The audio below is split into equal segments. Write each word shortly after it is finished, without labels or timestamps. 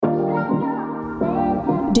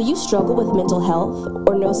Do you struggle with mental health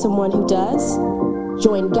or know someone who does?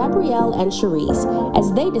 Join Gabrielle and Cherise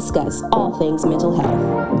as they discuss all things mental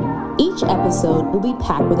health. Each episode will be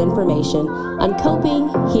packed with information on coping,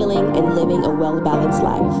 healing, and living a well-balanced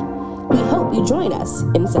life. We hope you join us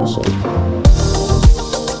in session.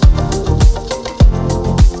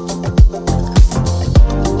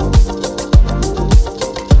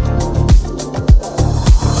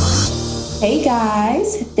 Hey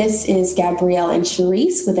guys, this is Gabrielle and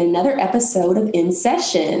Cherise with another episode of In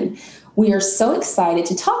Session. We are so excited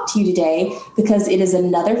to talk to you today because it is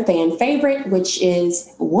another fan favorite, which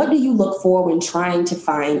is what do you look for when trying to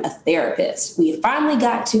find a therapist? We finally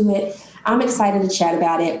got to it. I'm excited to chat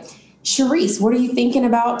about it. Cherise, what are you thinking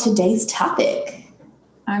about today's topic?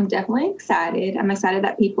 I'm definitely excited. I'm excited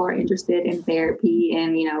that people are interested in therapy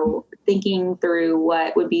and, thinking through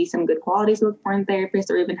what would be some good qualities to look for in therapists,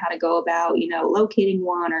 or even how to go about, locating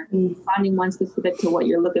one or finding one specific to what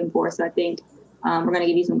you're looking for. So I think we're going to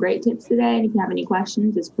give you some great tips today. And if you have any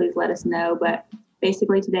questions, just please let us know. But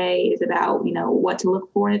basically today is about, what to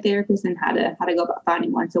look for in a therapist and how to go about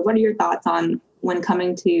finding one. So what are your thoughts on when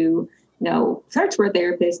coming to, search for a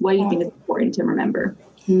therapist? What do you think is important to remember?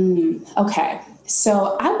 Okay.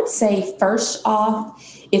 So I would say first off,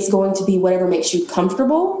 it's going to be whatever makes you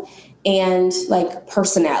comfortable and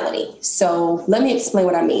personality. So let me explain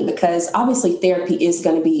what I mean, because obviously therapy is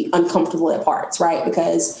going to be uncomfortable at parts, right?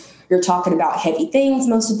 Because you're talking about heavy things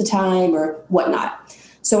most of the time or whatnot.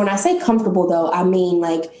 So when I say comfortable though, I mean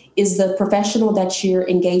is the professional that you're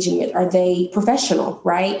engaging with, are they professional,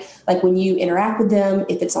 right? Like when you interact with them,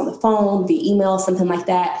 if it's on the phone, via email, something like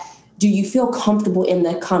that, do you feel comfortable in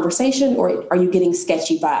the conversation or are you getting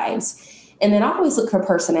sketchy vibes? And then I always look for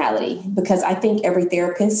personality because I think every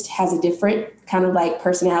therapist has a different kind of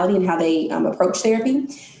personality and how they approach therapy.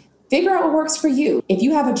 Figure out what works for you. If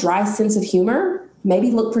you have a dry sense of humor, maybe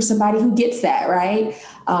look for somebody who gets that, right?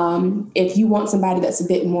 If you want somebody that's a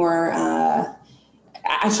bit more,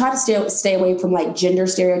 I try to stay away from gender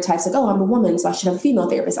stereotypes oh, I'm a woman, so I should have a female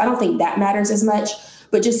therapist. I don't think that matters as much,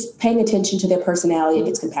 but just paying attention to their personality if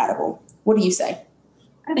it's compatible. What do you say?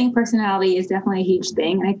 I think personality is definitely a huge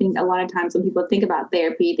thing. And I think a lot of times when people think about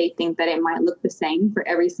therapy, they think that it might look the same for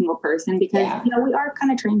every single person because, we are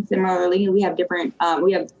kind of trained similarly. We have different,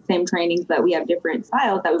 we have the same trainings, but we have different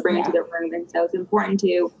styles that we bring into the room. And so it's important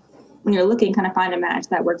to, when you're looking, kind of find a match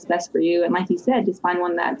that works best for you. And like you said, just find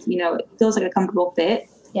one that's, feels like a comfortable fit.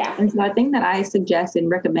 Yeah. And so I think that I suggest and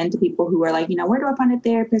recommend to people who are where do I find a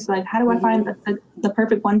therapist? How do I find the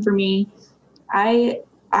perfect one for me?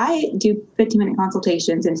 I do 15-minute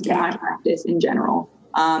consultations in my practice in general.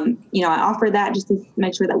 I offer that just to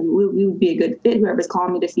make sure that we would be a good fit, whoever's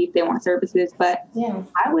calling me to see if they want services. But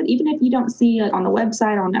I would, even if you don't see on the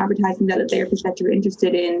website or on advertising that the therapist that you're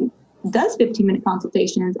interested in does 15-minute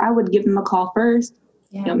consultations, I would give them a call first.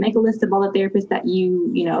 Make a list of all the therapists that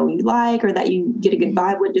you like or that you get a good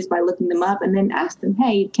vibe with just by looking them up, and then ask them,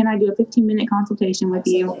 hey, can I do a 15-minute consultation with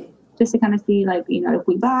you? Just to kind of see if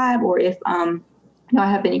we vibe or if I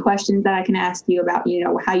have any questions that I can ask you about,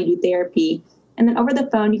 how you do therapy. And then over the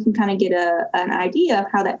phone, you can kind of get an idea of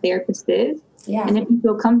how that therapist is. Yeah. And if you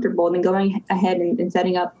feel comfortable, then going ahead and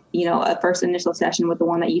setting up, a first initial session with the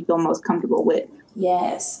one that you feel most comfortable with.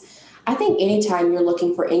 Yes. I think anytime you're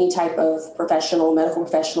looking for any type of medical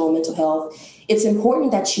professional, mental health, it's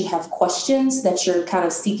important that you have questions that you're kind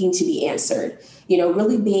of seeking to be answered.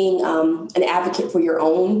 Really being an advocate for your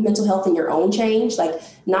own mental health and your own change,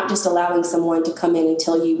 not just allowing someone to come in and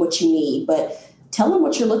tell you what you need, but tell them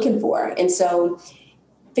what you're looking for. And so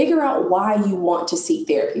figure out why you want to seek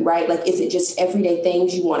therapy, right? Is it just everyday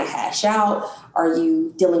things you want to hash out? Are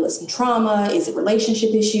you dealing with some trauma? Is it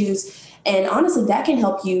relationship issues? And honestly, that can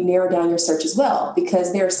help you narrow down your search as well,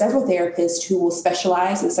 because there are several therapists who will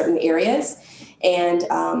specialize in certain areas. And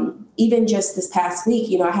even just this past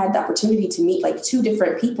week, I had the opportunity to meet 2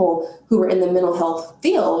 different people who were in the mental health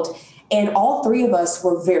field. And all 3 of us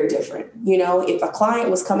were very different. If a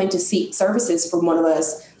client was coming to seek services from one of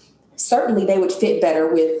us, certainly they would fit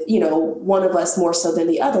better with, one of us more so than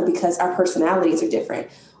the other because our personalities are different.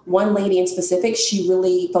 One lady in specific, she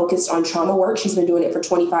really focused on trauma work. She's been doing it for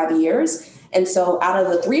 25 years. And so out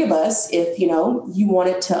of the 3 of us, if, you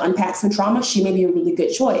wanted to unpack some trauma, she may be a really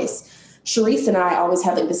good choice. Cherise and I always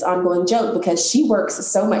have this ongoing joke because she works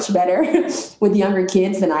so much better with younger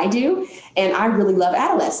kids than I do. And I really love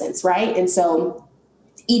adolescents, right? And so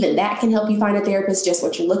even that can help you find a therapist, just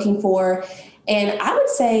what you're looking for. And I would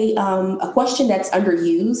say a question that's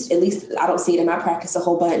underused, at least I don't see it in my practice a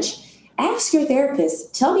whole bunch. Ask your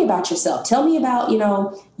therapist, tell me about yourself. Tell me about,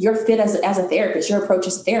 your fit as a therapist, your approach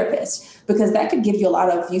as a therapist, because that could give you a lot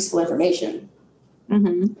of useful information.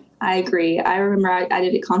 Mm-hmm. I agree. I remember I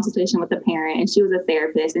did a consultation with a parent, and she was a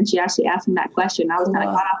therapist, and she actually asked me that question. I was kind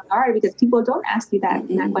of caught off guard because people don't ask you that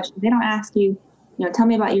question. They don't ask you, tell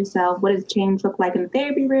me about yourself. What does change look like in the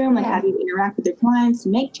therapy room? Like, how do you interact with your clients to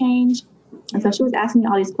make change? And so she was asking me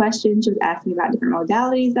all these questions. She was asking me about different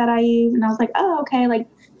modalities that I use. And I was like, oh, okay. Like,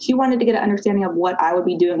 she wanted to get an understanding of what I would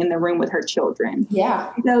be doing in the room with her children.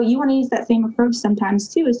 Yeah. So you want to use that same approach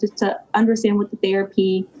sometimes too, is just to understand what the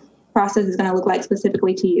therapy process is going to look like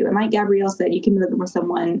specifically to you. And like Gabrielle said, you can be looking for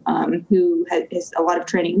someone who has a lot of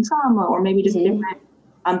training in trauma, or maybe just different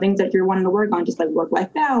things that you're wanting to work on, just like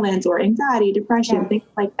work-life balance or anxiety, depression, things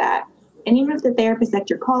like that. And even if the therapist that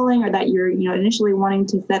you're calling or that you're, initially wanting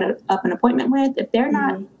to set up an appointment with, if they're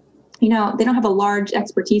not, they don't have a large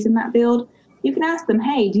expertise in that field, you can ask them,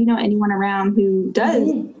 hey, do you know anyone around who does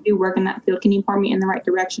do work in that field? Can you point me in the right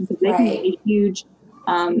direction? Because they can be a huge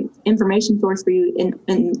information source for you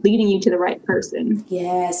in leading you to the right person.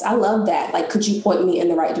 Yes, I love that. Like, could you point me in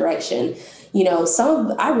the right direction?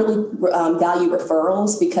 I really value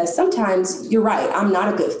referrals, because sometimes you're right, I'm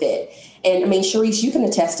not a good fit. And I mean, Sharice, you can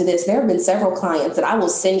attest to this. There have been several clients that I will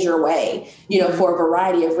send your way, for a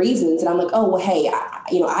variety of reasons. And I'm like, oh, well, hey,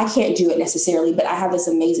 I can't do it necessarily, but I have this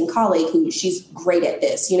amazing colleague who she's great at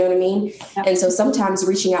this. You know what I mean? Yep. And so sometimes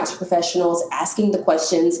reaching out to professionals, asking the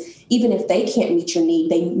questions, even if they can't meet your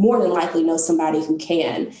need, they more than likely know somebody who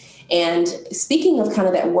can. And speaking of kind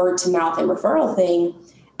of that word to mouth and referral thing,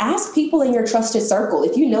 ask people in your trusted circle.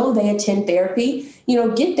 If you know they attend therapy,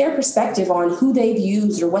 get their perspective on who they've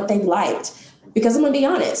used or what they've liked. Because I'm going to be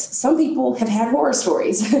honest, some people have had horror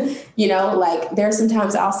stories. Like there's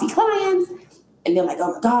sometimes I'll see clients and they're like,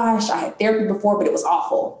 oh my gosh, I had therapy before, but it was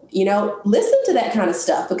awful. Listen to that kind of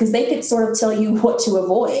stuff, because they could sort of tell you what to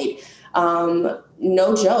avoid.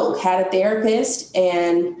 No joke, had a therapist,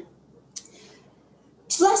 and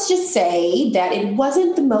let's just say that it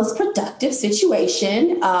wasn't the most productive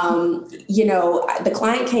situation. The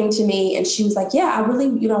client came to me and she was like, yeah, I really,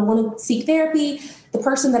 want to seek therapy. The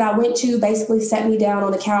person that I went to basically sat me down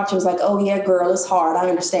on the couch and was like, oh yeah, girl, it's hard. I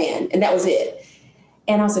understand. And that was it.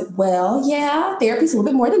 And I was like, well, yeah, therapy's a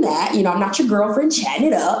little bit more than that. I'm not your girlfriend chatting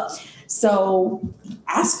it up. So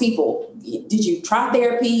ask people, did you try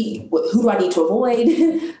therapy? Who do I need to avoid?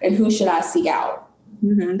 And who should I seek out?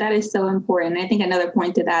 Mm-hmm. That is so important. I think another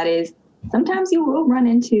point to that is sometimes you will run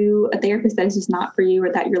into a therapist that is just not for you,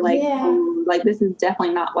 or that you're like, oh, like this is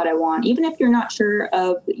definitely not what I want. Even if you're not sure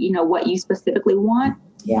of, what you specifically want,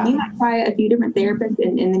 you might try a few different therapists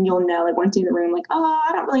and then you'll know, like once you're in the room, like, oh,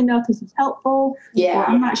 I don't really know if this is helpful. Or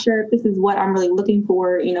I'm not sure if this is what I'm really looking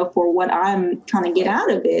for, for what I'm trying to get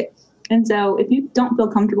out of it. And so if you don't feel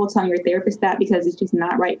comfortable telling your therapist that because it's just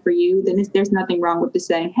not right for you, then there's nothing wrong with just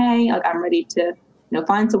saying, hey, like I'm ready to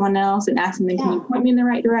find someone else and ask them, can you point me in the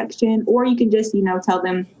right direction? Or you can just, tell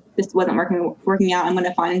them this wasn't working out. I'm going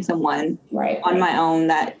to find someone on my own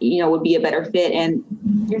that, would be a better fit. And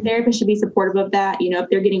your therapist should be supportive of that. If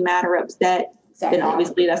they're getting mad or upset, then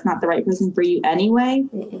obviously that's not the right person for you anyway.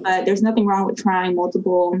 But there's nothing wrong with trying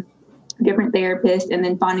multiple different therapists and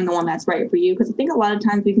then finding the one that's right for you. Because I think a lot of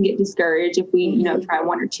times we can get discouraged if we, try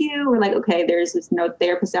one or two. We're like, okay, there's this no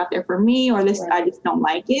therapist out there for me, or this, I just don't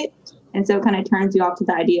like it. And so it kind of turns you off to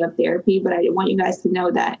the idea of therapy. But I want you guys to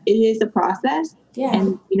know that it is a process. Yeah.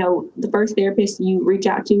 And, the first therapist you reach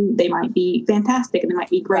out to, they might be fantastic and they might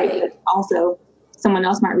be great. But also someone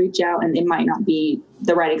else might reach out and it might not be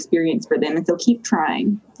the right experience for them. And so keep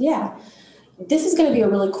trying. Yeah. This is going to be a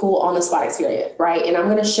really cool on-the-spot experience, right? And I'm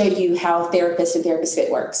going to show you how therapists and therapist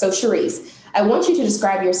fit work. So Sharice, I want you to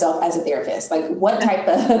describe yourself as a therapist. Like, what type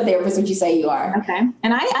of therapist would you say you are? Okay.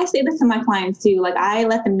 And I say this to my clients too. Like, I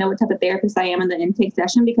let them know what type of therapist I am in the intake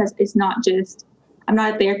session, because it's not just, I'm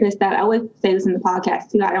not a therapist that, I always say this in the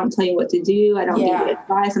podcast too, I don't tell you what to do. I don't give you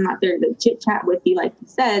advice. I'm not there to chit chat with you, like you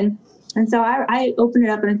said. And so I open it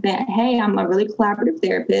up and say, hey, I'm a really collaborative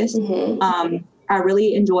therapist. I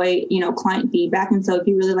really enjoy, client feedback. And so if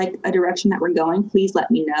you really like a direction that we're going, please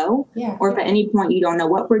let me know. Or if at any point you don't know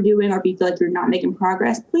what we're doing, or if you feel like you're not making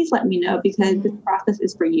progress, please let me know, because this process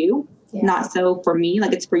is for you, not so for me.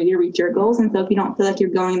 Like, it's for you to reach your goals. And so if you don't feel like you're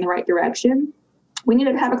going in the right direction, we need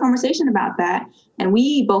to have a conversation about that. And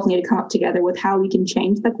we both need to come up together with how we can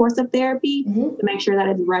change the course of therapy to make sure that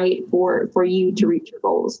it's right for you to reach your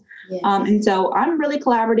goals. And so I'm really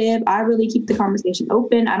collaborative. I really keep the conversation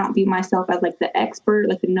open. I don't view myself as like the expert,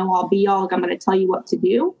 like the know-all be-all, like I'm going to tell you what to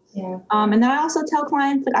do. And then I also tell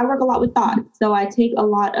clients that I work a lot with thought. So I take a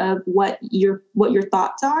lot of what your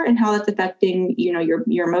thoughts are and how that's affecting, your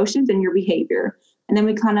emotions and your behavior. And then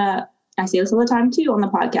we kind of, I say this all the time too on the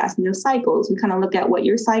podcast, cycles. We kind of look at what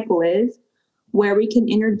your cycle is, where we can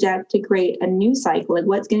interject to create a new cycle. Like,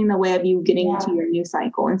 what's getting in the way of you getting into your new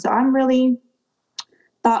cycle? And so I'm really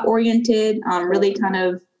thought oriented, really kind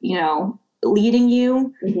of, leading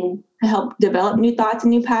you to help develop new thoughts and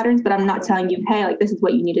new patterns, but I'm not telling you, hey, like, this is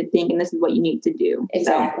what you need to think and this is what you need to do.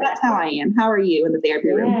 Exactly. So that's how I am. How are you in the therapy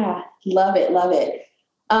room? Yeah, love it. Love it.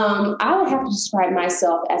 I would have to describe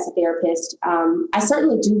myself as a therapist. I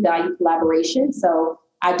certainly do value collaboration. So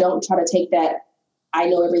I don't try to take that, I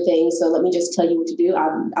know everything, so let me just tell you what to do.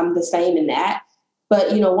 I'm the same in that.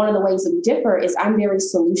 But, one of the ways that we differ is I'm very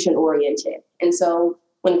solution oriented. And so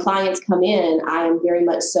when clients come in, I am very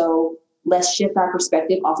much so, let's shift our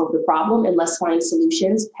perspective off of the problem and let's find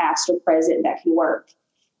solutions, past or present, that can work.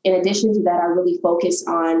 In addition to that, I really focus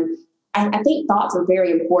on, I think thoughts are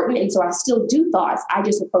very important. And so I still do thoughts. I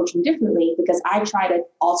just approach them differently because I try to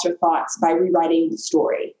alter thoughts by rewriting the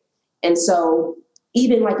story. And so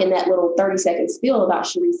even like in that little 30-second spiel about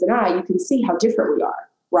Cherise and I, you can see how different we are,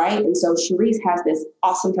 right? And so Cherise has this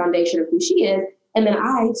awesome foundation of who she is. And then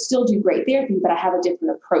I still do great therapy, but I have a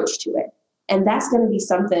different approach to it. And that's going to be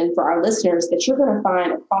something for our listeners that you're going to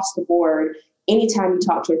find across the board. Anytime you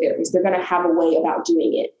talk to a therapist, they're going to have a way about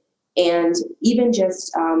doing it. And even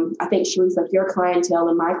just, I think, Cherise, like your clientele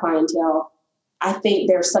and my clientele, I think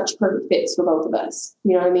they're such perfect fits for both of us.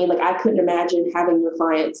 You know what I mean? Like, I couldn't imagine having your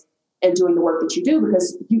clients and doing the work that you do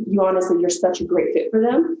because you honestly, you're such a great fit for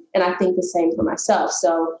them. And I think the same for myself.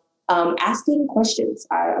 So asking questions,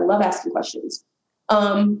 I love asking questions.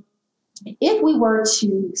 If we were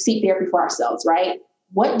to seek therapy for ourselves, right?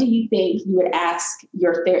 What do you think you would ask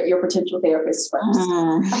your potential therapist first?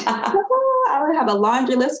 I would have a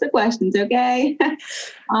laundry list of questions, okay?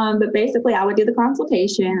 But basically, I would do the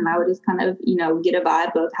consultation and I would just kind of, get a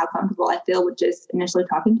vibe of how comfortable I feel with just initially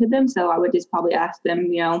talking to them. So I would just probably ask them,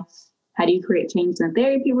 how do you create change in the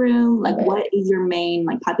therapy room? Like, what is your main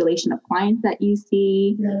population of clients that you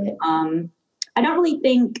see? I don't really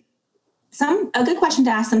think a good question to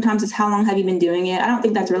ask sometimes is how long have you been doing it? I don't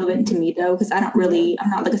think that's relevant to me though, because I'm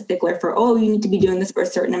not like a stickler for, you need to be doing this for a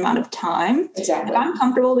certain amount of time. Exactly. If I'm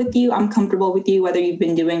comfortable with you, I'm comfortable with you, whether you've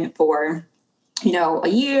been doing it for, a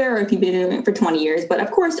year or if you've been doing it for 20 years. But of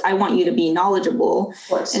course, I want you to be knowledgeable. Of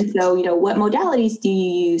course. And so, what modalities do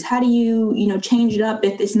you use? How do you, change it up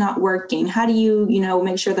if it's not working? How do you,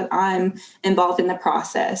 make sure that I'm involved in the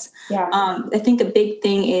process? Yeah. I think a big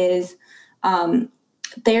thing is,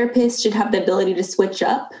 therapists should have the ability to switch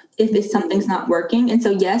up if something's not working. And so,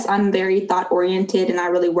 yes, I'm very thought oriented and I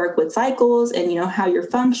really work with cycles and, how you're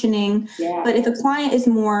functioning. Yeah. But if a client is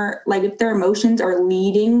more like if their emotions are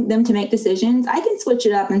leading them to make decisions, I can switch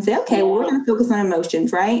it up and say, okay, well, we're going to focus on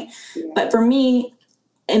emotions, right? Yeah. But for me,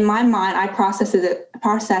 in my mind, I process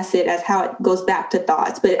it as how it goes back to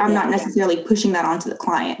thoughts, but I'm not necessarily pushing that onto the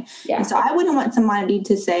client. Yeah. And so I wouldn't want somebody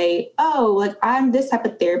to say, I'm this type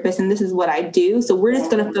of therapist and this is what I do. So we're just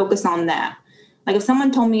going to focus on that. Like if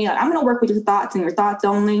someone told me, I'm going to work with your thoughts and your thoughts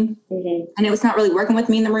only, and it was not really working with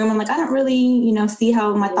me in the room, I'm like, I don't really, see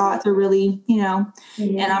how my thoughts are really,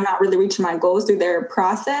 and I'm not really reaching my goals through their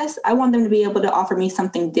process. I want them to be able to offer me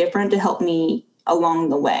something different to help me along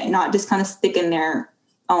the way, not just kind of stick in their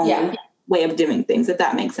own way of doing things, if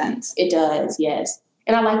that makes sense. It does, yes.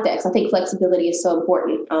 And I like that because I think flexibility is so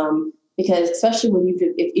important because especially when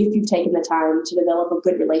if you've taken the time to develop a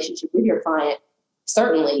good relationship with your client,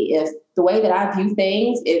 certainly if the way that I view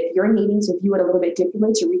things, if you're needing to view it a little bit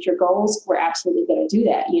differently to reach your goals, we're absolutely going to do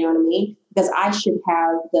that. You know what I mean? Because I should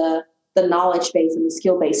have the knowledge base and the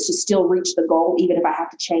skill base to still reach the goal, even if I have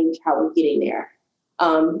to change how we're getting there.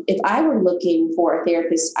 If I were looking for a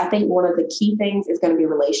therapist, I think one of the key things is going to be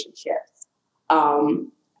relationships.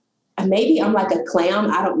 Maybe I'm like a clam,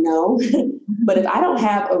 I don't know. But if I don't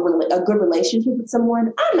have a good relationship with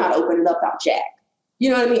someone, I'm not opening up about Jack. You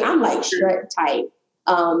know what I mean? I'm like shut tight.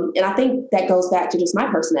 And I think that goes back to just my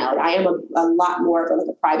personality. I am a lot more of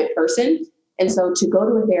a private person. And so to go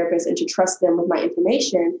to a therapist and to trust them with my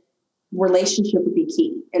information, relationship would be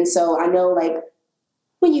key. And so I know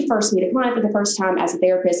when you first meet a client for the first time as a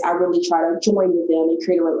therapist, I really try to join with them and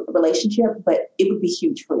create a relationship, but it would be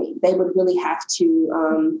huge for me. They would really have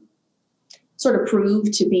to sort of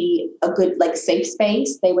prove to be a good, safe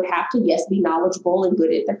space. They would have to, yes, be knowledgeable and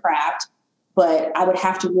good at the craft, but I would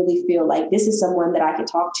have to really feel like this is someone that I can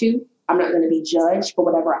talk to. I'm not going to be judged for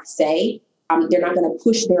whatever I say. They're not going to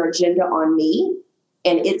push their agenda on me.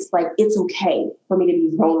 And it's okay for me to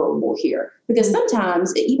be vulnerable here. Because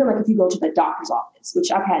sometimes, even if you go to the doctor's office,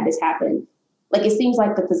 which I've had this happen, it seems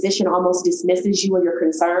like the physician almost dismisses you or your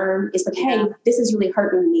concern. It's like, hey, this is really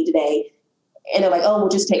hurting me today. And they're like, oh, we'll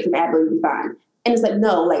just take some Advil, you'll be fine. And it's like,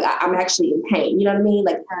 no, like I'm actually in pain. You know what I mean?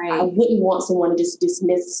 Like Right. I wouldn't want someone to just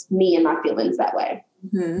dismiss me and my feelings that way.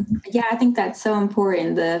 Mm-hmm. Yeah, I think that's so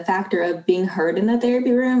important, the factor of being heard in the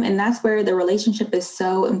therapy room. And that's where the relationship is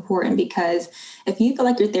so important, because if you feel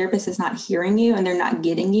like your therapist is not hearing you and they're not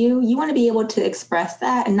getting you, you want to be able to express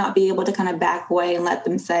that and not be able to kind of back away and let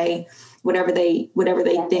them say whatever they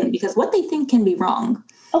think, because what they think can be wrong.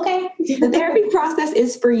 Okay. The therapy process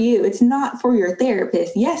is for you. It's not for your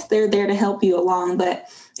therapist. Yes, they're there to help you along, but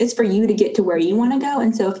it's for you to get to where you want to go.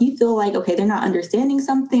 And so if you feel like, okay, they're not understanding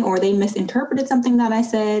something or they misinterpreted something that I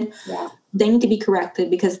said, they need to be corrected,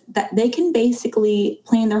 because that they can basically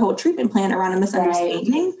plan their whole treatment plan around a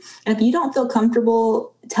misunderstanding. Right. And if you don't feel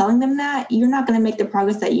comfortable telling them that, you're not going to make the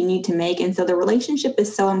progress that you need to make. And so the relationship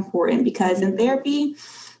is so important, because in therapy,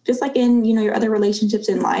 just like in, your other relationships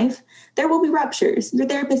in life, there will be ruptures. Your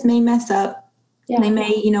therapist may mess up. Yeah. They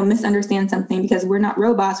may, misunderstand something, because we're not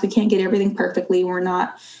robots. We can't get everything perfectly. We're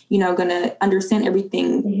not, going to understand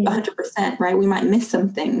everything 100%, right? We might miss some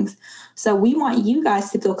things. So we want you guys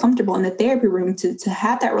to feel comfortable in the therapy room to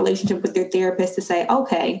have that relationship with your therapist, to say,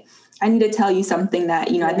 okay, I need to tell you something that,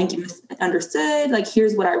 I think you misunderstood. Like,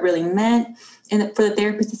 here's what I really meant. And for the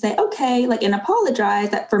therapist to say, okay, like, and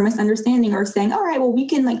apologize for misunderstanding, or saying, all right, well, we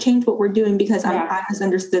can change what we're doing, because I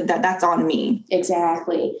misunderstood that's on me.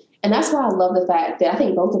 Exactly. And that's why I love the fact that I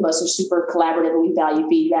think both of us are super collaborative and we value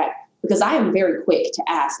feedback, because I am very quick to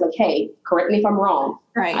ask, like, hey, correct me if I'm wrong.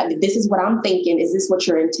 Right. This is what I'm thinking. Is this what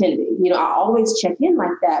you're intending? I always check in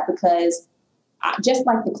like that, because just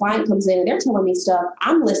like the client comes in and they're telling me stuff,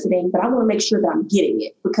 I'm listening, but I want to make sure that I'm getting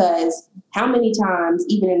it, because how many times,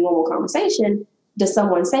 even in normal conversation, does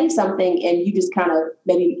someone say something and you just kind of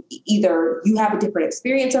maybe either you have a different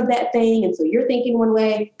experience of that thing, and so you're thinking one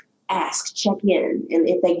way, ask, check in. And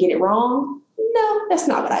if they get it wrong, no, that's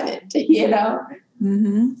not what I meant,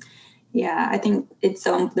 Mm-hmm. Yeah, I think it's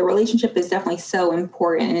the relationship is definitely so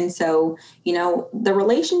important. And so, the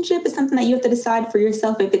relationship is something that you have to decide for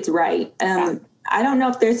yourself if it's right. I don't know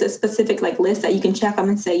if there's a specific list that you can check on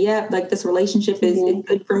and say, yeah, this relationship is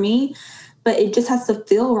good for me, but it just has to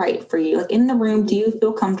feel right for you. Like, in the room, do you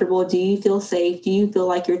feel comfortable? Do you feel safe? Do you feel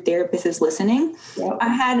like your therapist is listening? Yep.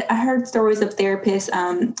 I heard stories of therapists.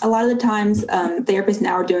 A lot of the times, therapists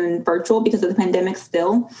now are doing virtual because of the pandemic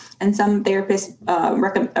still. And some therapists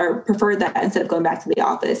prefer that instead of going back to the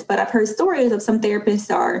office. But I've heard stories of some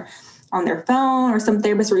therapists are on their phone, or some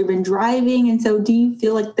therapists are even driving. And so do you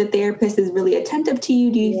feel like the therapist is really attentive to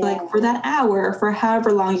you? Do you feel like for that hour, or for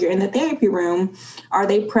however long you're in the therapy room, are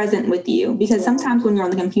they present with you? Because sometimes when you're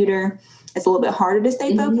on the computer, it's a little bit harder to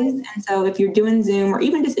stay focused. And so if you're doing Zoom or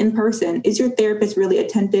even just in person, is your therapist really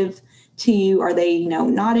attentive to you? Are they,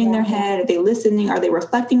 nodding their head? Are they listening? Are they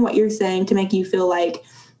reflecting what you're saying to make you feel like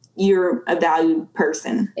you're a valued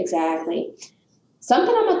person? Exactly.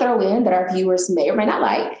 Something I'm going to throw in that our viewers may or may not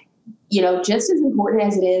like, just as important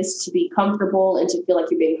as it is to be comfortable and to feel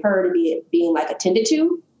like you're being heard and being attended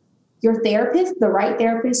to, your therapist, the right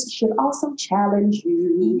therapist, should also challenge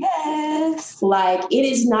you. Yes. It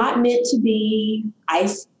is not meant to be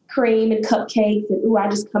ice cream and cupcakes and, ooh, I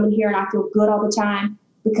just come in here and I feel good all the time.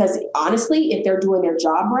 Because honestly, if they're doing their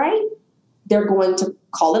job right, they're going to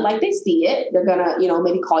call it like they see it. They're going to,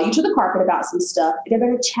 maybe call you to the carpet about some stuff. They're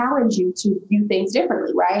going to challenge you to view things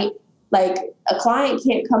differently, right? A client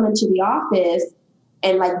can't come into the office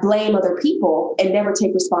and blame other people and never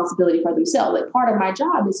take responsibility for themselves. Part of my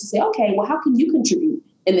job is to say, okay, well, how can you contribute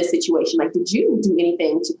in this situation? Did you do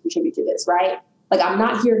anything to contribute to this, right? I'm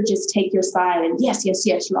not here to just take your side and yes,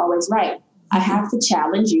 you're always right. I have to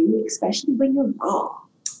challenge you, especially when you're wrong.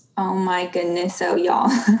 Oh my goodness. So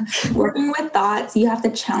y'all, working with thoughts, you have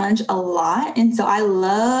to challenge a lot. And so I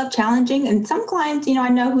love challenging. And some clients, I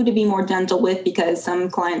know who to be more gentle with, because some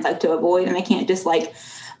clients like to avoid, and I can't just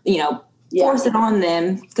force it on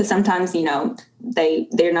them, because sometimes,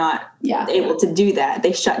 they're not able to do that.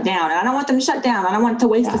 They shut down, and I don't want them to shut down. I don't want to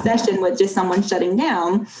waste a session with just someone shutting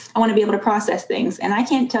down. I want to be able to process things. And I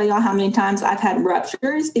can't tell y'all how many times I've had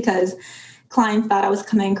ruptures because clients thought I was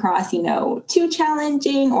coming across, too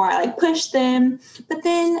challenging, or I pushed them. But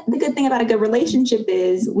then the good thing about a good relationship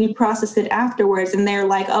is we process it afterwards, and they're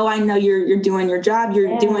like, oh, I know you're doing your job.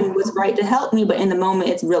 You're doing what's right to help me. But in the moment,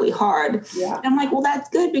 it's really hard. Yeah. And I'm like, well, that's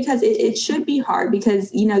good, because it should be hard,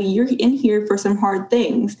 because, you're in here for some hard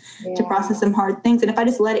things, to process some hard things. And if I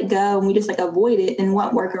just let it go and we just avoid it, then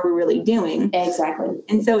what work are we really doing? Exactly.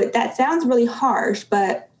 And so that sounds really harsh,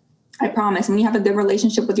 but I promise, when you have a good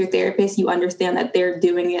relationship with your therapist, you understand that they're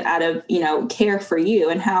doing it out of, care for you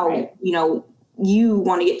and how, you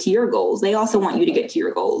want to get to your goals. They also want you to get to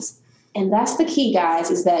your goals. And that's the key, guys,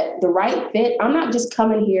 is that the right fit. I'm not just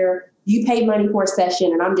coming here you paid money for a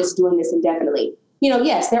session and I'm just doing this indefinitely.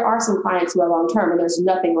 Yes, there are some clients who are long-term and there's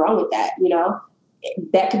nothing wrong with that.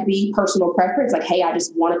 That could be personal preference. Like, hey, I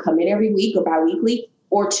just want to come in every week or bi-weekly,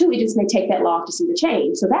 or two, it just may take that long to see the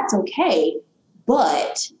change. So that's okay.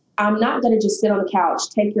 But I'm not going to just sit on the couch,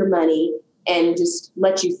 take your money and just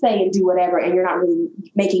let you say and do whatever. And you're not really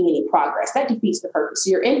making any progress. That defeats the purpose.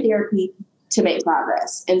 So you're in therapy to make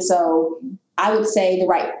progress. And so I would say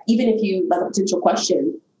even if you like a potential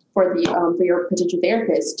question for your potential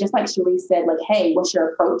therapist, just like Cherise said, like, hey, what's your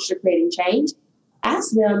approach to creating change?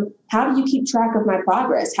 Ask them, how do you keep track of my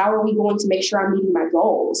progress? How are we going to make sure I'm meeting my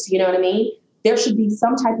goals? You know what I mean? There should be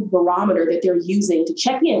some type of barometer that they're using to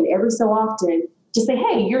check in every so often to say,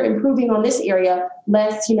 hey, you're improving on this area.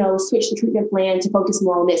 Let's, switch the treatment plan to focus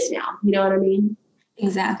more on this now. You know what I mean?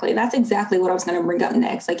 Exactly. That's exactly what I was going to bring up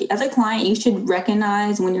next. Like, as a client, you should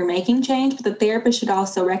recognize when you're making change, but the therapist should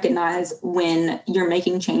also recognize when you're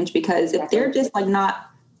making change, because if they're just like not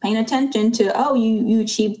paying attention to, oh, you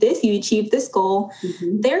achieved this goal,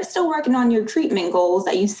 they're still working on your treatment goals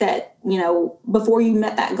that you set, before you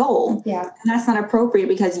met that goal. Yeah. And that's not appropriate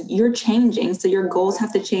because you're changing. So your goals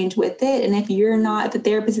have to change with it. And if the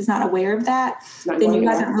therapist is not aware of that, then you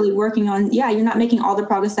guys aren't really working on, you're not making all the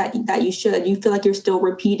progress that you should. You feel like you're still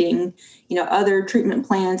repeating, other treatment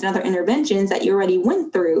plans and other interventions that you already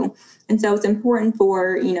went through. And so it's important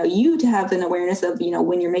for, you to have an awareness of,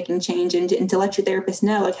 when you're making change and to let your therapist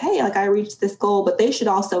know, like, hey, like I reached this goal, but they should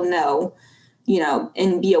also know,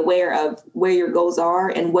 and be aware of where your goals are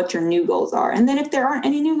and what your new goals are. And then if there aren't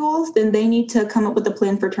any new goals, then they need to come up with a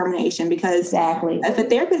plan for termination, because if a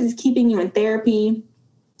therapist is keeping you in therapy,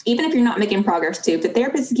 even if you're not making progress too, if the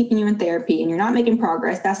therapist is keeping you in therapy and you're not making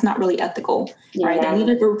progress, that's not really ethical, right? They need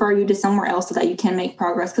to refer you to somewhere else so that you can make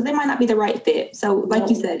progress, because they might not be the right fit. So like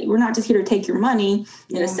you said, we're not just here to take your money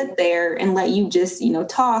and to sit there and let you just,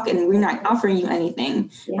 talk, and we're not offering you anything,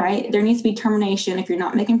 right? There needs to be termination if you're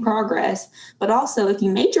not making progress. But also if you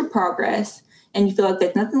made your progress and you feel like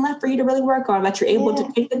there's nothing left for you to really work on, but you're able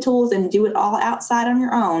to take the tools and do it all outside on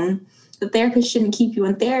your own, the therapist shouldn't keep you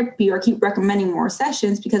in therapy or keep recommending more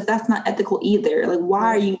sessions, because that's not ethical either. Like, why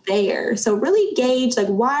are you there? So really gauge, like,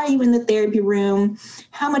 why are you in the therapy room?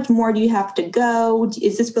 How much more do you have to go?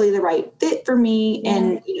 Is this really the right fit for me?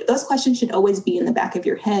 And those questions should always be in the back of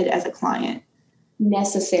your head as a client.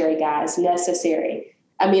 Necessary, guys, necessary.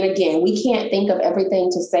 I mean, again, we can't think of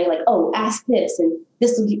everything to say like, oh, ask this and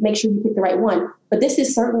this will make sure you pick the right one. But this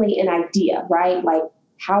is certainly an idea, right? Like,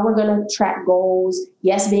 how we're going to track goals,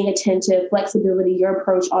 yes, being attentive, flexibility, your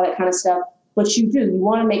approach, all that kind of stuff. But you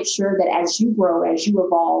want to make sure that as you grow, as you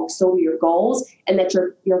evolve, so do your goals, and that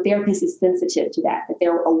your therapist is sensitive to that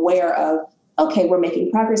they're aware of, okay, we're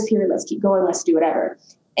making progress here, let's keep going, let's do whatever.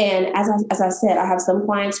 And as I said, I have some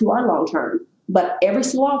clients who are long-term, but every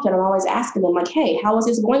so often I'm always asking them like, hey, how is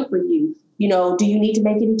this going for you? Do you need to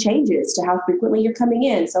make any changes to how frequently you're coming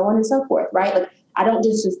in, so on and so forth, right? Like, I don't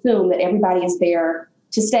just assume that everybody is there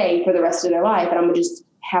to stay for the rest of their life, and I'm gonna just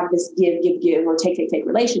have this give, or take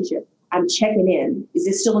relationship. I'm checking in. Is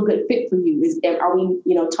this still a good fit for you? Are we,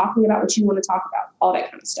 talking about what you want to talk about? All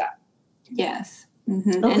that kind of stuff. Yes.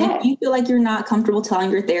 Mm-hmm. Okay. And if you feel like you're not comfortable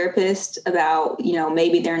telling your therapist about,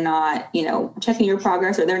 maybe they're not, checking your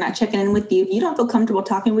progress, or they're not checking in with you, if you don't feel comfortable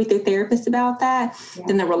talking with your therapist about that,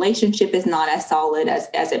 then the relationship is not as solid as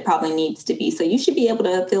it probably needs to be. So you should be able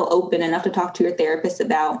to feel open enough to talk to your therapist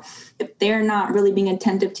about if they're not really being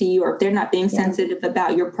attentive to you, or if they're not being sensitive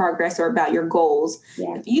about your progress or about your goals.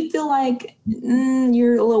 If you feel like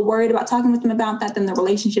you're a little worried about talking with them about that, then the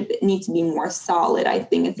relationship needs to be more solid, I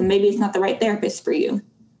think. And maybe it's not the right therapist for you.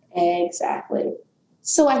 Exactly.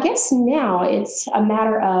 So I guess now it's a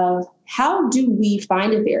matter of, how do we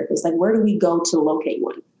find a therapist? Like, where do we go to locate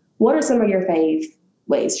one? What are some of your fave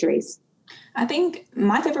ways, Cherise? I think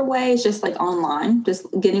my favorite way is just like online, just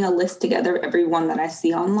getting a list together of everyone that I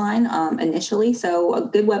see online initially. So a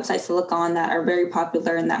good websites to look on that are very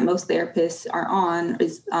popular and that most therapists are on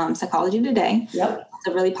is Psychology Today. Yep. It's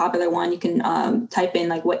a really popular one. You can type in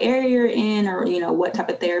like what area you're in, or, what type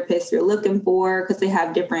of therapist you're looking for, because they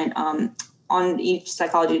have different on each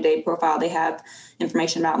Psychology Today profile, they have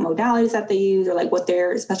information about modalities that they use, or like what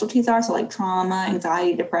their specialties are. So like trauma,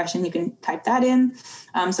 anxiety, depression, you can type that in.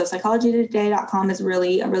 So psychologytoday.com is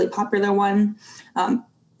really a really popular one.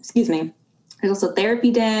 There's also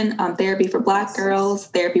Therapy Den, Therapy for Black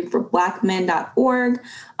Girls, therapyforblackmen.org.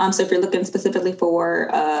 So if you're looking specifically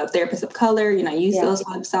for therapists of color, use those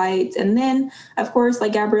websites. And then, of course,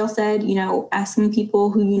 like Gabrielle said, asking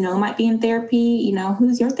people who might be in therapy,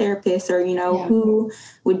 who's your therapist, or who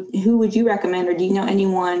would you recommend, or do you know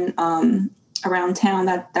anyone around town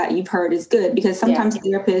that you've heard is good, because sometimes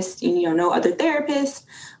therapists, know other therapists.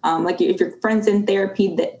 Like if your friend's in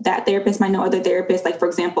therapy, that therapist might know other therapists. Like, for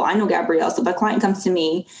example, I know Gabrielle. So if a client comes to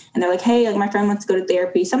me and they're like, hey, like my friend wants to go to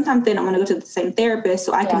therapy, sometimes they don't want to go to the same therapist.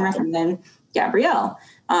 So I can recommend Gabrielle.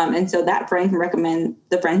 And so that friend can recommend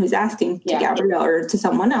the friend who's asking to Gabrielle or to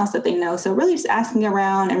someone else that they know. So really just asking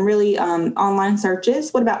around and really online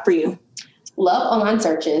searches. What about for you? Love online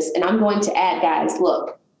searches. And I'm going to add, guys,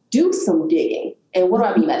 look, do some digging. And what do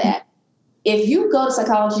I mean by that? If you go to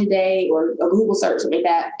Psychology Today or a Google search like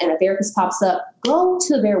that and a therapist pops up, go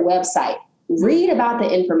to their website, read about the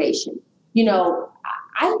information.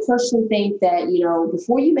 I personally think that,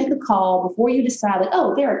 before you make a call, before you decide that,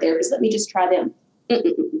 oh, they're a therapist, let me just try them.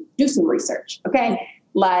 Do some research. Okay.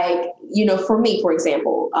 Like, for me, for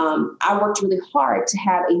example, I worked really hard to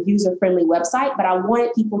have a user-friendly website, but I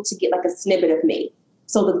wanted people to get like a snippet of me.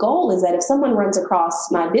 So the goal is that if someone runs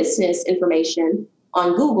across my business information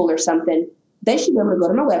on Google or something, they should be able to go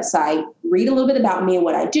to my website, read a little bit about me and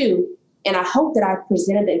what I do. And I hope that I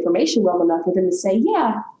presented the information well enough for them to say,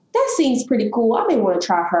 yeah, that seems pretty cool. I may want to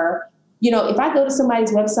try her. If I go to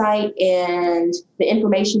somebody's website and the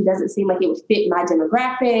information doesn't seem like it would fit my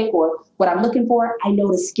demographic or what I'm looking for, I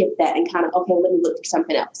know to skip that and kind of, okay, let me look for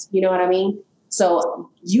something else. You know what I mean? So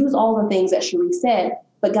use all the things that Cherie said,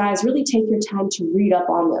 but guys, really take your time to read up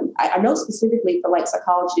on them. I know specifically for like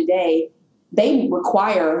Psychology Today, they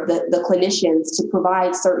require the clinicians to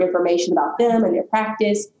provide certain information about them and their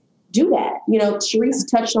practice. Do that. Cherie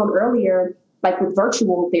touched on earlier, like with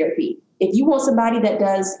virtual therapy. If you want somebody that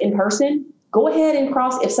does in person, go ahead and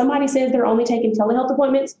if somebody says they're only taking telehealth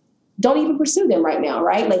appointments, don't even pursue them right now,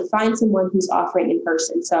 right? Like find someone who's offering in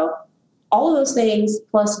person. So all of those things,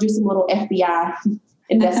 plus do some little FBI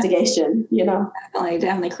investigation,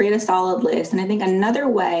 Definitely create a solid list. And I think another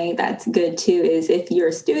way that's good too is if you're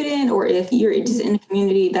a student or if you're just in a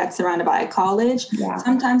community that's surrounded by a college,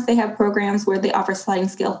 sometimes they have programs where they offer sliding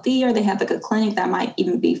scale fee, or they have like a clinic that might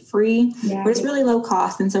even be free, but it's really low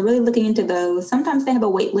cost. And so really looking into those. Sometimes they have a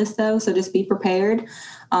wait list though, so just be prepared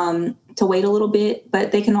to wait a little bit,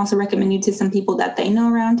 but they can also recommend you to some people that they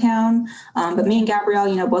know around town. But me and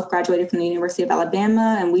Gabrielle, both graduated from the University of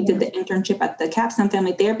Alabama, and we did the internship at the Capstone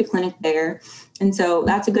Family Therapy Clinic there. And so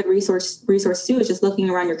that's a good resource too, is just looking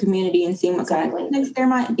around your community and seeing what kind of clinics there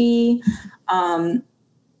might be. I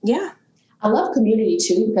love community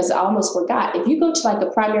too, because I almost forgot. If you go to like a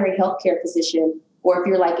primary healthcare physician, or if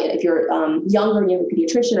you're younger and you have a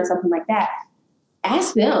pediatrician or something like that,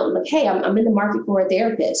 ask them, like, hey, I'm in the market for a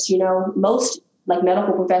therapist. Most like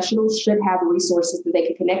medical professionals should have resources that they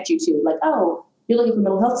can connect you to. Like, oh, you're looking for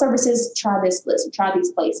mental health services, try this list or try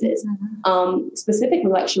these places.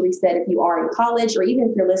 Specifically, like Cherie said, if you are in college or even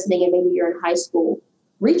if you're listening and maybe you're in high school,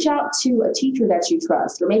 reach out to a teacher that you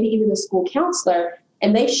trust or maybe even a school counselor.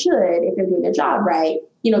 And they should, if they're doing their job right,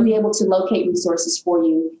 be able to locate resources for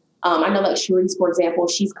you. I know like Cherie's, for example,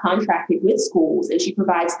 she's contracted with schools and she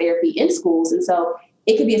provides therapy in schools. And so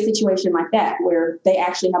it could be a situation like that where they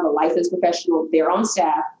actually have a licensed professional there on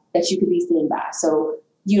staff that you could be seen by. So,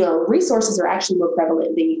 resources are actually more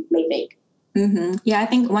prevalent than you may think. Mm-hmm. Yeah, I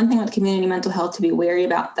think one thing with community mental health to be wary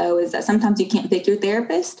about, though, is that sometimes you can't pick your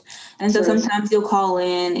therapist. And so sometimes you'll call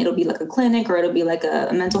in, it'll be like a clinic or it'll be like a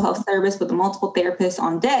mental health service with multiple therapists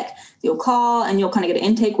on deck. You'll call and you'll kind of get an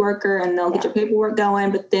intake worker and they'll get your paperwork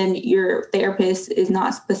going. But then your therapist is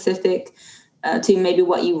not specific to maybe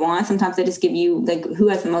what you want. Sometimes they just give you like who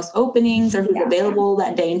has the most openings or who's available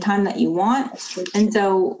that day and time that you want. And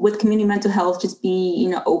so with community mental health, just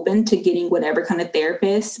be, open to getting whatever kind of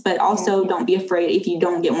therapist, but also don't be afraid if you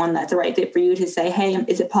don't get one that's the right fit for you to say, hey,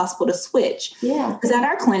 is it possible to switch? Yeah. Because at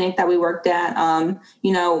our clinic that we worked at,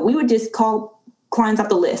 we would just call clients off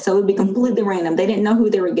the list. So it would be completely random. They didn't know who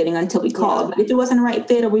they were getting until we called. But if it wasn't a right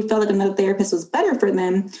fit or we felt like another therapist was better for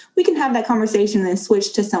them, we can have that conversation and then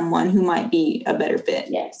switch to someone who might be a better fit.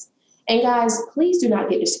 Yes. And guys, please do not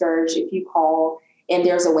get discouraged if you call and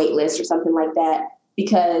there's a wait list or something like that,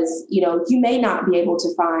 because, you may not be able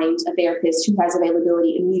to find a therapist who has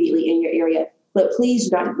availability immediately in your area, but please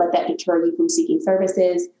do not let that deter you from seeking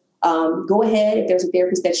services. Go ahead. If there's a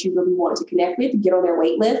therapist that you really want to connect with, get on their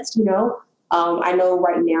wait list, I know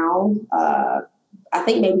right now, I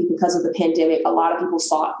think maybe because of the pandemic, a lot of people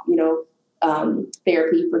sought,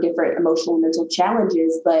 therapy for different emotional and mental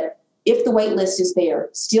challenges. But if the wait list is there,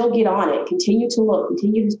 still get on it, continue to look,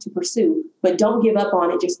 continue to pursue, but don't give up on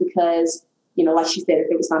it just because, like she said, if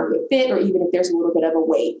it's not a good fit or even if there's a little bit of a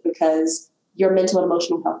wait, because your mental and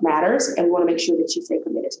emotional health matters. And we want to make sure that you stay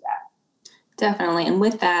committed to that. Definitely. And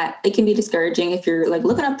with that, it can be discouraging if you're like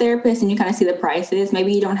looking up therapists and you kind of see the prices.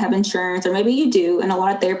 Maybe you don't have insurance, or maybe you do. And a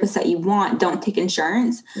lot of therapists that you want don't take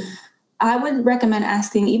insurance. Mm-hmm. I would recommend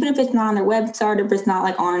asking, even if it's not on their website, or if it's not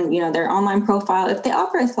like on, their online profile, if they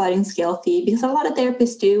offer a sliding scale fee, because a lot of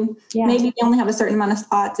therapists do. Yeah. Maybe they only have a certain amount of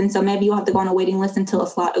slots. And so maybe you'll have to go on a waiting list until a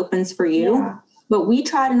slot opens for you. Yeah. But we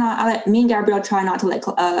try to me and Gabrielle try not to let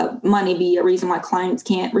money be a reason why clients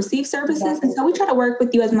can't receive services. Exactly. And so we try to work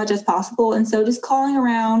with you as much as possible. And so just calling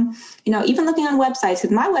around, even looking on websites,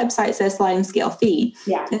 because my website says sliding scale fee.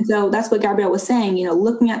 Yeah. And so that's what Gabrielle was saying,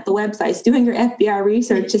 looking at the websites, doing your FBI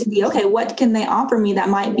research to see, okay, what can they offer me that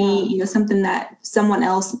might be, something that someone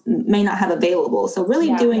else may not have available. So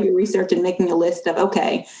really doing your research and making a list of,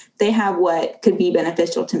 okay, they have what could be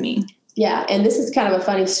beneficial to me. Yeah, and this is kind of a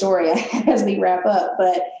funny story as we wrap up,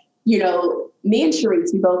 but, me and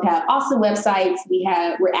Sharice, we both have awesome websites.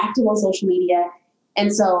 We're active on social media.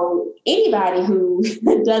 And so anybody who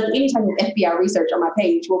does any type of FBI research on my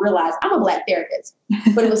page will realize I'm a Black therapist.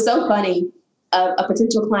 But it was so funny. A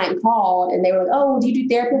potential client called and they were like, "Oh, do you do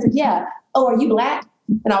therapy?" I was like, "Yeah." "Oh, are you Black?"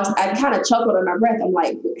 And I kind of chuckled in my breath. I'm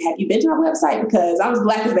like, "Have you been to my website?" Because I'm as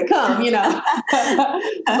Black as they come,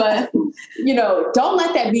 But, don't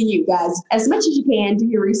let that be you, guys. As much as you can, do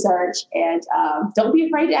your research, and don't be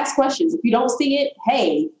afraid to ask questions. If you don't see it,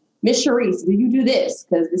 hey, Miss Sharice, do you do this?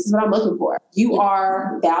 Because this is what I'm looking for. You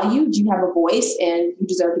are valued, you have a voice, and you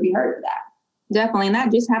deserve to be heard for that. Definitely. And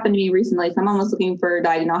that just happened to me recently. Someone was looking for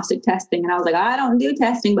diagnostic testing, and I was like, I don't do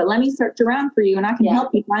testing, but let me search around for you and I can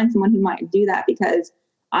help you find someone who might do that, because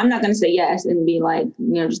I'm not going to say yes and be like,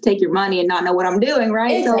 just take your money and not know what I'm doing.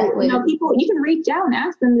 Right. Exactly. So, people, you can reach out and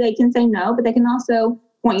ask them. They can say no, but they can also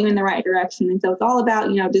point you in the right direction. And so it's all about,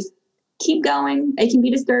 just keep going. It can be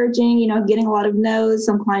discouraging, getting a lot of no's.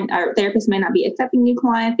 Some therapists may not be accepting new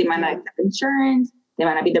clients. They might not accept insurance. They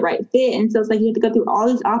might not be the right fit. And so it's like you have to go through all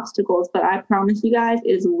these obstacles. But I promise you guys, it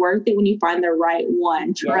is worth it when you find the right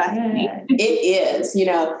one. Trust me. It is.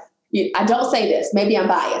 I don't say this. Maybe I'm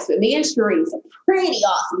biased, but me and Sharice are pretty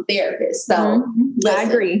awesome therapists. So listen, I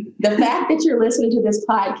agree. The fact that you're listening to this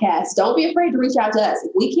podcast, don't be afraid to reach out to us.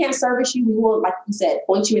 If we can't service you, we will, like you said,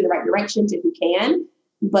 point you in the right directions if we can.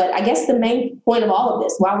 But I guess the main point of all of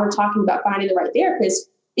this, while we're talking about finding the right therapist,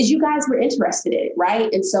 is you guys were interested in it,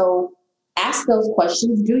 right? And so ask those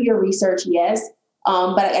questions, do your research, yes.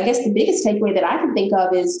 But I guess the biggest takeaway that I can think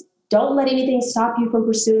of is don't let anything stop you from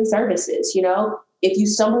pursuing services. If you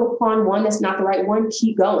stumble upon one that's not the right one,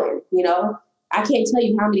 keep going. I can't tell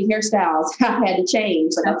you how many hairstyles I've had to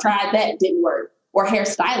change. Like I've tried that, it didn't work. Or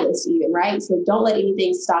hairstylists even, right? So don't let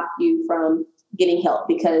anything stop you from getting help,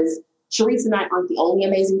 because Sharice and I aren't the only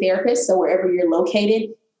amazing therapists. So wherever you're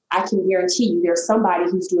located, I can guarantee you there's somebody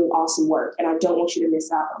who's doing awesome work, and I don't want you to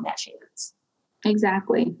miss out on that chance.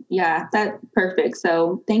 Exactly. Yeah, that's perfect.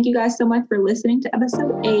 So thank you guys so much for listening to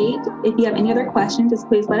episode 8. If you have any other questions, just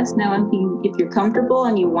please let us know. If you're comfortable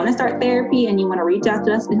and you want to start therapy and you want to reach out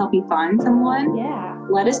to us to help you find someone,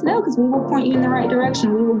 let us know, because we will point you in the right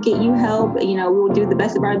direction. We will get you help. We will do the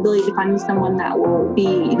best of our ability to find you someone that will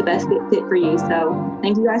be the best fit for you. So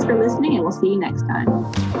thank you guys for listening, and we'll see you next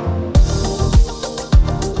time.